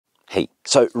Hey,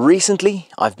 so recently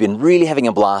I've been really having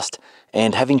a blast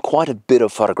and having quite a bit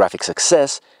of photographic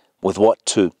success with what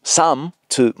to some,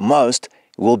 to most,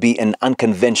 will be an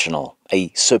unconventional,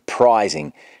 a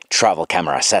surprising travel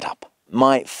camera setup.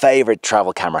 My favorite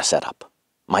travel camera setup.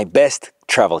 My best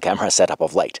travel camera setup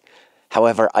of late.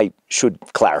 However, I should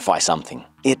clarify something.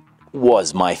 It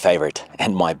was my favorite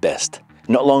and my best.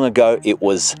 Not long ago, it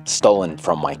was stolen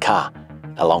from my car,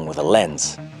 along with a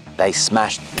lens. They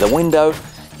smashed the window,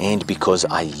 and because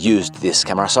I used this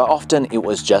camera so often, it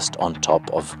was just on top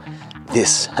of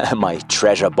this, my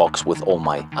treasure box with all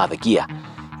my other gear.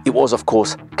 It was, of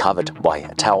course, covered by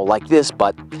a towel like this,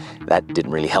 but that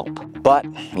didn't really help. But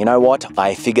you know what?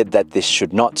 I figured that this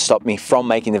should not stop me from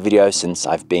making the video since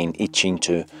I've been itching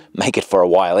to make it for a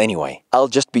while anyway. I'll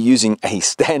just be using a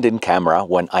stand-in camera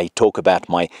when I talk about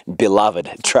my beloved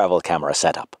travel camera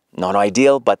setup. Not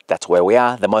ideal, but that's where we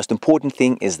are. The most important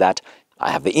thing is that I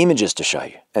have the images to show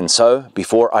you. And so,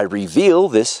 before I reveal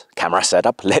this camera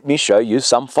setup, let me show you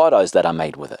some photos that I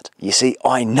made with it. You see,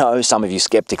 I know some of you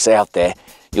skeptics out there,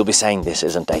 you'll be saying this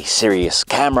isn't a serious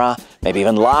camera, maybe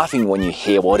even laughing when you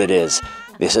hear what it is.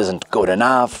 This isn't good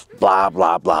enough, blah,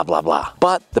 blah, blah, blah, blah.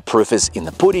 But the proof is in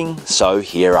the pudding, so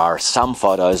here are some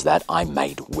photos that I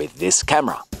made with this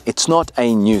camera. It's not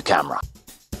a new camera.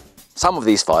 Some of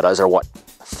these photos are, what,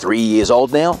 3 years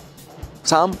old now?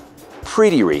 Some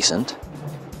pretty recent.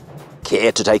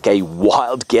 Care to take a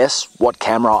wild guess what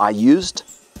camera I used?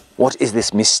 What is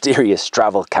this mysterious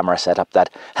travel camera setup that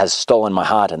has stolen my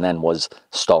heart and then was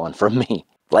stolen from me?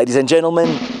 Ladies and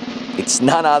gentlemen, it's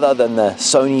none other than the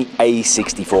Sony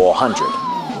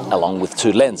a6400, along with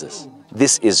 2 lenses.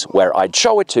 This is where I'd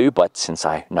show it to, but since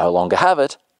I no longer have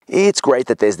it, it's great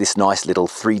that there's this nice little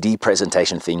 3D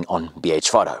presentation thing on BH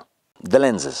Photo. The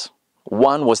lenses.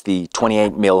 One was the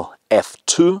 28mm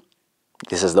f2.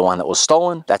 This is the one that was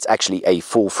stolen. That's actually a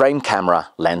full-frame camera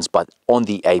lens, but on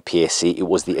the APS-C, it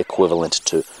was the equivalent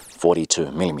to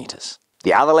 42mm.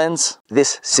 The other lens,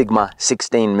 this Sigma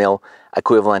 16mm,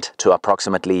 equivalent to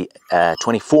approximately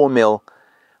 24mm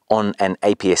on an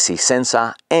APS-C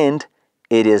sensor, and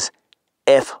it is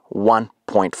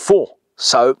f1.4.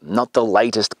 So, not the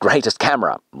latest, greatest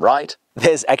camera, right?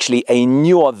 There's actually a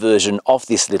newer version of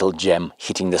this little gem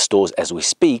hitting the stores as we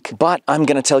speak, but I'm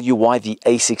gonna tell you why the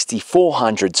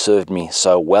𝗖cie_400 served me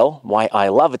so well, why I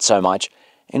love it so much,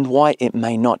 and why it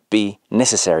may not be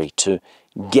necessary to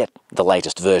get the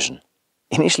latest version.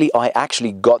 Initially, I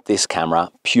actually got this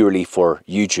camera purely for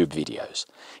YouTube videos.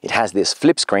 It has this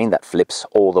flip screen that flips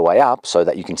all the way up so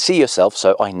that you can see yourself,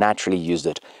 so I naturally used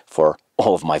it for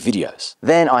all of my videos.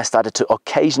 Then I started to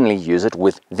occasionally use it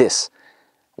with this,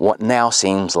 what now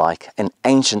seems like an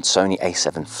ancient Sony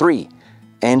a7 III,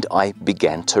 and I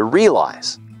began to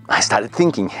realize. I started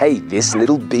thinking, hey, this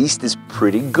little beast is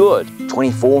pretty good.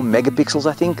 24 megapixels,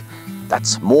 I think.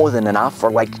 That's more than enough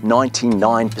for like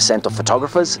 99% of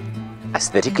photographers.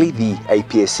 Aesthetically, the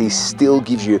APS-C still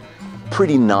gives you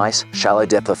pretty nice shallow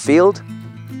depth of field.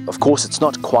 Of course, it's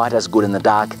not quite as good in the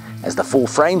dark as the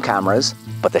full-frame cameras,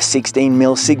 but the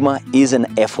 16mm Sigma is an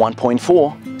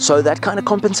f1.4, so that kind of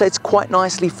compensates quite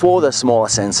nicely for the smaller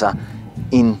sensor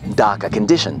in darker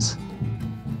conditions.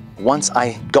 Once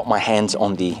I got my hands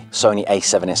on the Sony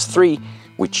a7S III,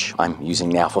 which I'm using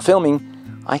now for filming,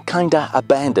 I kinda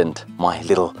abandoned my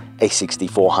little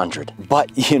𝗖cie_400.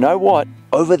 But you know what?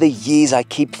 Over the years, I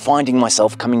keep finding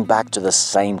myself coming back to the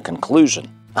same conclusion.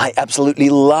 I absolutely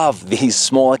love these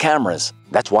smaller cameras.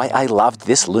 That's why I loved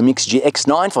this Lumix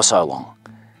GX9 for so long,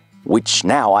 which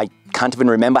now I can't even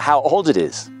remember how old it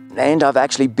is. And I've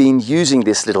actually been using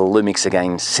this little Lumix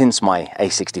again since my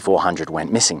𝗖cie_400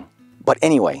 went missing. But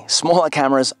anyway, smaller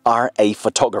cameras are a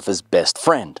photographer's best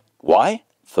friend. Why?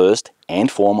 First and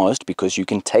foremost, because you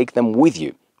can take them with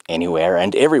you, anywhere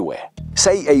and everywhere.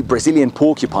 Say a Brazilian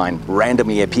porcupine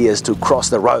randomly appears to cross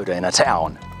the road in a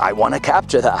town. I want to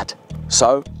capture that.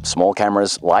 So, small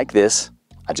cameras like this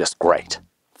are just great.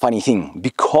 Funny thing,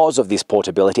 because of this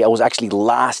portability, I was actually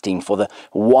lasting for the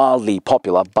wildly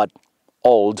popular but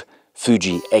old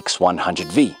Fuji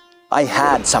X100V. I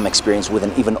had some experience with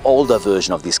an even older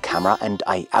version of this camera and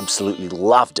I absolutely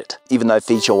loved it, even though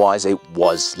feature-wise it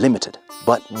was limited.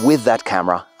 But with that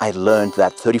camera, I learned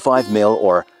that 35mm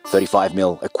or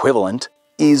 35mm equivalent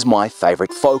is my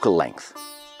favorite focal length.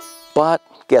 But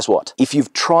guess what? If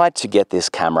you've tried to get this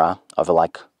camera over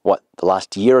the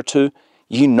last year or two,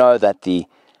 you know that the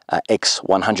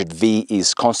X100V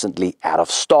is constantly out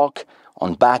of stock,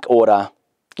 on back order.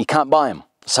 You can't buy them.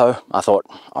 So I thought,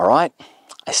 all right,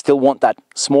 I still want that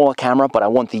smaller camera, but I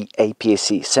want the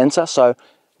APS-C sensor, so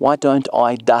why don't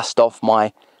I dust off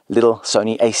my little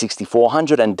Sony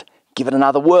𝗖cie_400 and give it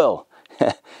another whirl?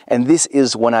 And this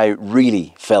is when I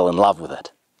really fell in love with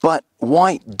it. But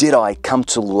why did I come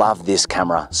to love this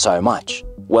camera so much?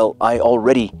 Well, I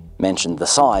already mentioned the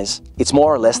size. It's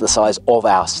more or less the size of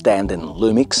our stand-in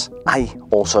Lumix. I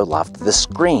also loved the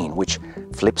screen, which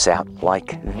flips out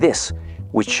like this,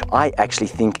 which I actually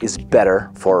think is better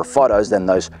for photos than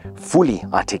those fully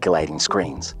articulating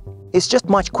screens. It's just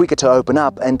much quicker to open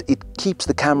up and it keeps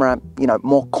the camera,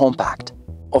 more compact.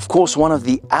 Of course, one of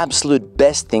the absolute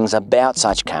best things about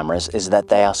such cameras is that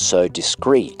they are so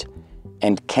discreet.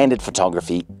 And candid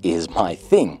photography is my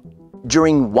thing.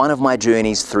 During one of my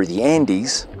journeys through the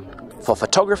Andes, for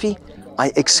photography,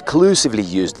 I exclusively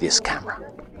used this camera,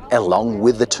 along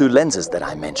with the two lenses that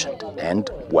I mentioned. And,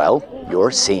 well,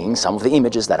 you're seeing some of the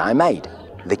images that I made.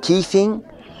 The key thing,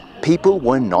 people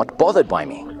were not bothered by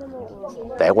me.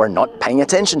 They were not paying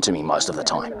attention to me most of the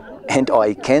time. And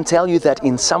I can tell you that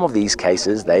in some of these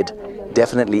cases, they'd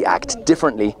definitely act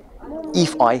differently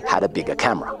if I had a bigger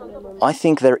camera. I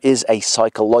think there is a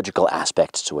psychological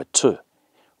aspect to it too.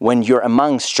 When you're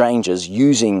among strangers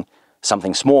using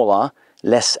something smaller,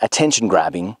 less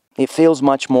attention-grabbing, it feels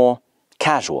much more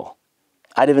casual.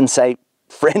 I'd even say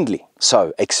friendly.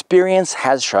 So experience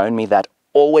has shown me that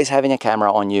always having a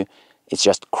camera on you is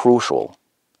just crucial.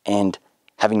 And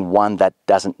having one that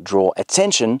doesn't draw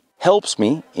attention helps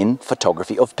me in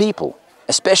photography of people,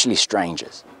 especially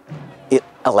strangers. It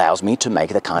allows me to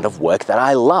make the kind of work that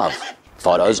I love.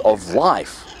 Photos of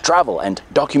life, travel, and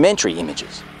documentary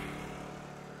images.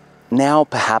 Now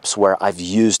perhaps where I've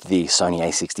used the Sony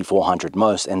a6400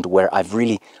 most and where I've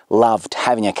really loved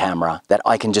having a camera that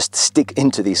I can just stick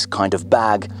into this kind of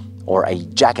bag or a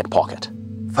jacket pocket.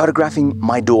 Photographing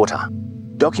my daughter,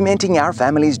 documenting our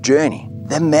family's journey,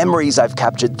 the memories I've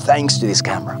captured thanks to this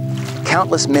camera.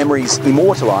 Countless memories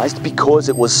immortalized because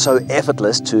it was so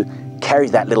effortless to carry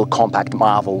that little compact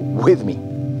marvel with me.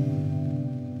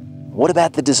 What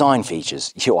about the design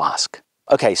features, you ask?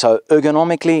 Okay, so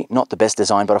ergonomically, not the best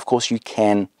design, but of course you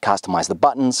can customize the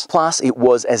buttons. Plus, it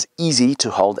was as easy to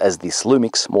hold as this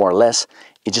Lumix, more or less.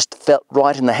 It just felt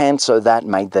right in the hand, so that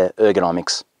made the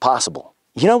ergonomics passable.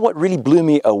 You know what really blew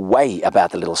me away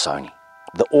about the little Sony?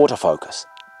 The autofocus.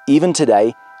 Even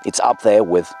today, it's up there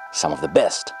with some of the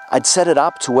best. I'd set it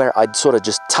up to where I'd sort of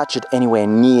just touch it anywhere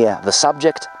near the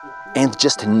subject and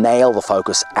just nail the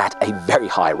focus at a very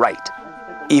high rate.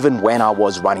 Even when I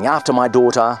was running after my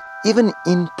daughter, even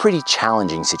in pretty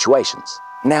challenging situations.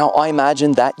 Now, I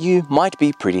imagine that you might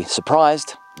be pretty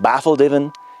surprised, baffled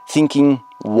even, thinking,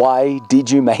 why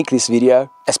did you make this video?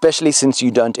 Especially since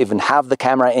you don't even have the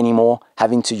camera anymore,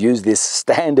 having to use this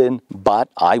stand-in. But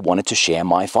I wanted to share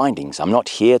my findings. I'm not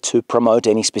here to promote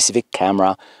any specific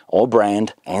camera or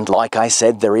brand. And like I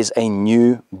said, there is a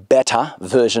new, better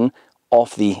version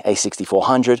of the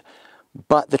a6400.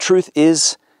 But the truth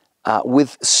is,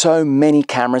 with so many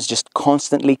cameras just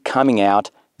constantly coming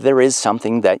out, there is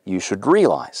something that you should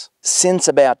realize. Since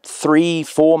about 3,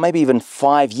 4, maybe even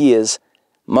 5 years,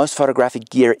 most photographic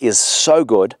gear is so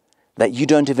good that you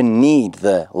don't even need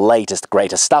the latest,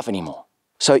 greatest stuff anymore.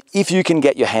 So if you can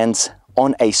get your hands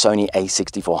on a Sony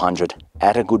a6400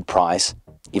 at a good price,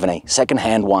 even a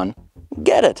second-hand one,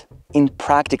 get it. In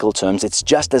practical terms, it's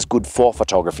just as good for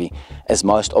photography as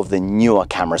most of the newer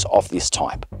cameras of this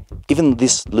type. Even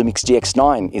this Lumix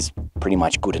GX9 is pretty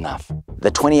much good enough.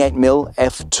 The 28mm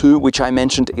f2, which I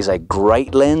mentioned, is a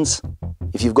great lens.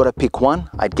 If you've got to pick one,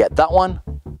 I'd get that one.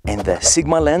 And the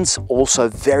Sigma lens, also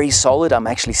very solid. I'm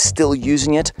actually still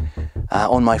using it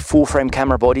on my full-frame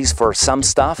camera bodies for some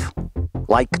stuff,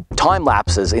 like time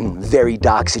lapses in very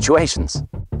dark situations.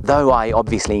 Though I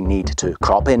obviously need to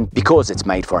crop in because it's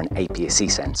made for an APS-C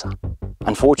sensor.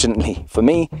 Unfortunately for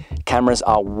me, cameras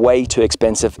are way too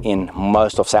expensive in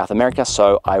most of South America,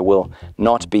 so I will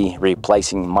not be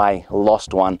replacing my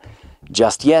lost one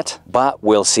just yet, but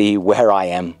we'll see where I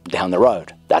am down the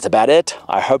road. That's about it.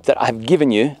 I hope that I've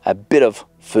given you a bit of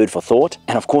food for thought.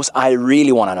 And of course, I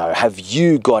really want to know, have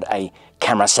you got a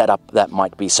camera setup that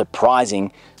might be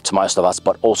surprising to most of us,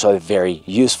 but also very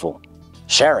useful?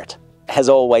 Share it. As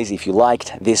always, if you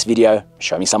liked this video,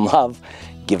 show me some love,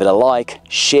 give it a like,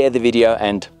 share the video,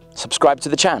 and subscribe to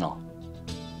the channel.